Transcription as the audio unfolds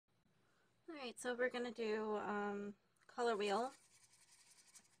Alright, so we're going to do color wheel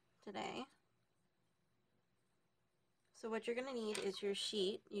today. So what you're going to need is your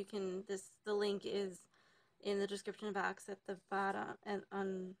sheet. The link is in the description box at the bottom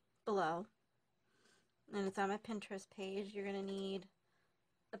and below. And it's on my Pinterest page. You're going to need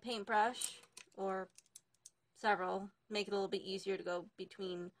a paintbrush or several. Make it a little bit easier to go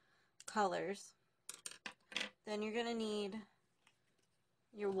between colors. Then you're going to need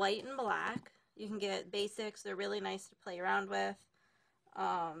your white and black. You can get basics. They're really nice to play around with.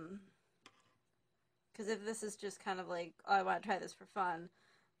 Because if this is just kind of like, oh, I want to try this for fun,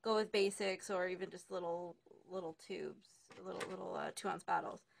 go with basics or even just little tubes, little 2-ounce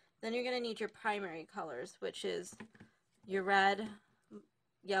bottles. Then you're going to need your primary colors, which is your red,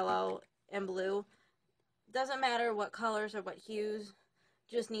 yellow, and blue. Doesn't matter what colors or what hues,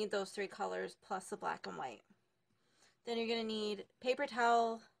 just need those 3 colors plus the black and white. Then you're going to need paper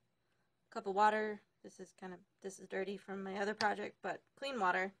towel, a cup of water. This is dirty from my other project, but clean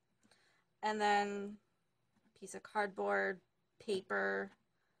water. And then a piece of cardboard, paper,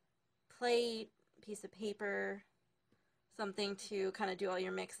 plate, piece of paper, something to kind of do all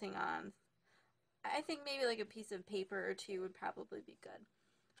your mixing on. I think maybe like a piece of paper or 2 would probably be good.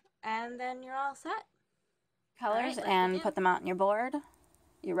 And then you're all set. Colors, and put them out on your board.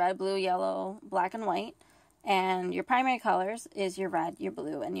 Your red, blue, yellow, black, and white. And your primary colors is your red, your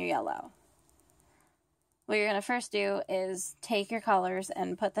blue, and your yellow. What you're going to first do is take your colors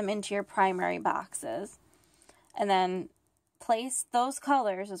and put them into your primary boxes. And then place those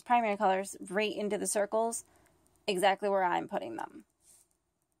colors, those primary colors, right into the circles exactly where I'm putting them.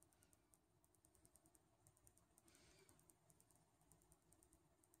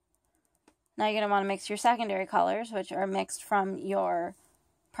 Now you're going to want to mix your secondary colors, which are mixed from your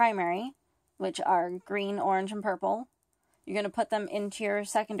primary, which are green, orange, and purple. You're going to put them into your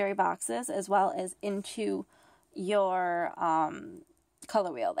secondary boxes as well as into your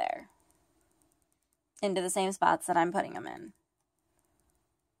color wheel there, into the same spots that I'm putting them in.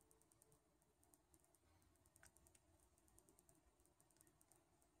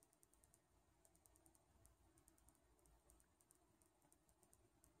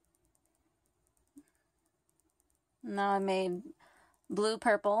 Now I made blue,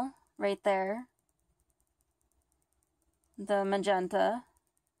 purple right there. The magenta,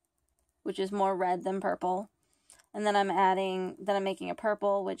 which is more red than purple. And then I'm making a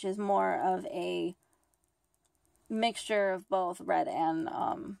purple, which is more of a mixture of both red and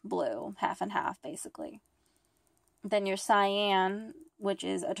blue, half and half, basically. Then your cyan, which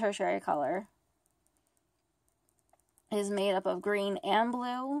is a tertiary color, is made up of green and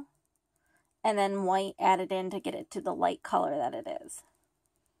blue, and then white added in to get it to the light color that it is.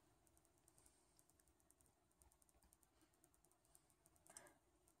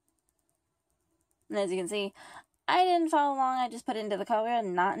 And as you can see, I didn't follow along. I just put it into the color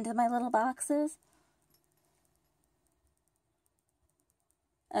and not into my little boxes.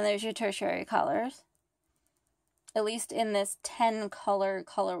 And there's your tertiary colors. At least in this 10 color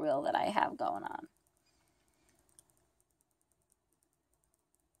wheel that I have going on.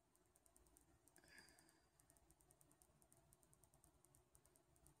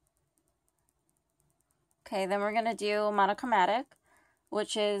 Okay, then we're going to do monochromatic,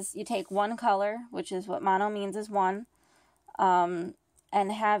 which is you take one color, which is what mono means is one, and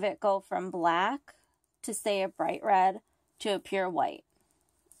have it go from black to, say, a bright red to a pure white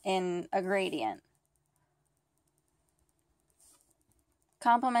in a gradient.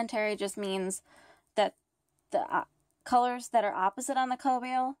 Complementary just means that the colors that are opposite on the color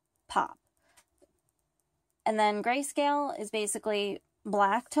wheel pop. And then grayscale is basically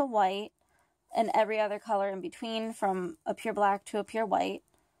black to white, and every other color in between, from a pure black to a pure white.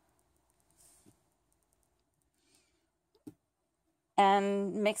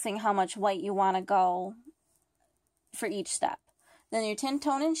 And mixing how much white you want to go for each step. Then your tint,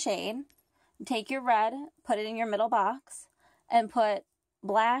 tone, and shade. Take your red, put it in your middle box, and put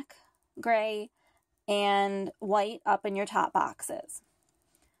black, gray, and white up in your top boxes.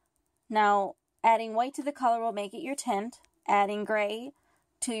 Now, adding white to the color will make it your tint. Adding gray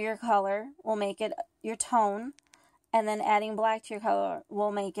to your color will make it your tone, and then adding black to your color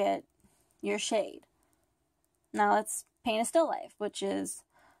will make it your shade. Now let's paint a still life, which is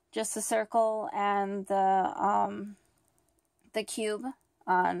just a circle and the cube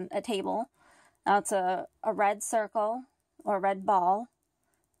on a table. Now it's a red circle or red ball,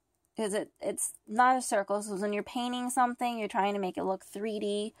 because it's not a circle, so when you're painting something, you're trying to make it look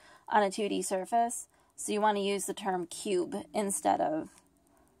 3D on a 2D surface, so you want to use the term cube instead of,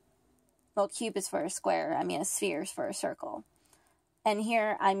 well, cube is for a square. I mean, a sphere is for a circle. And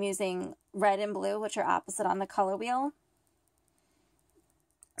here I'm using red and blue, which are opposite on the color wheel.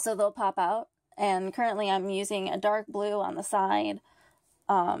 So they'll pop out. And currently I'm using a dark blue on the side,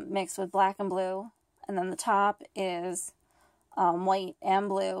 mixed with black and blue. And then the top is white and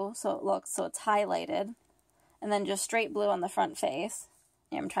blue, so it's highlighted. And then just straight blue on the front face.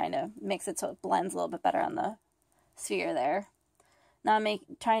 I'm trying to mix it so it blends a little bit better on the sphere there. Now I'm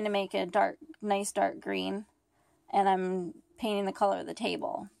trying to make a nice dark green, and I'm painting the color of the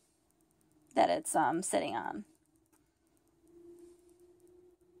table that it's sitting on.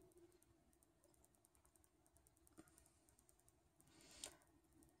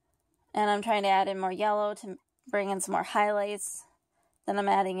 And I'm trying to add in more yellow to bring in some more highlights. Then I'm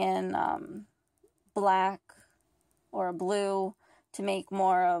adding in black or a blue to make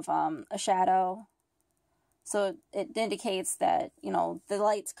more of a shadow. So it indicates that, you know, the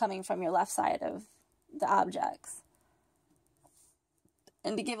light's coming from your left side of the objects.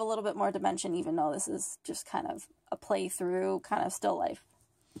 And to give a little bit more dimension, even though this is just kind of a playthrough, kind of still life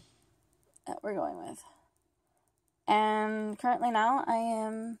that we're going with. And currently now I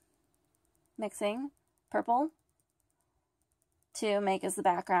am mixing purple to make as the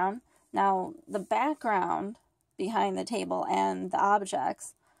background. Now the background behind the table and the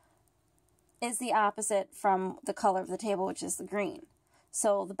objects is the opposite from the color of the table, which is the green.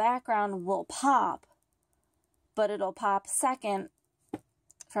 So the background will pop, but it'll pop second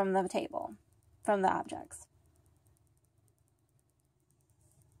from the table, from the objects.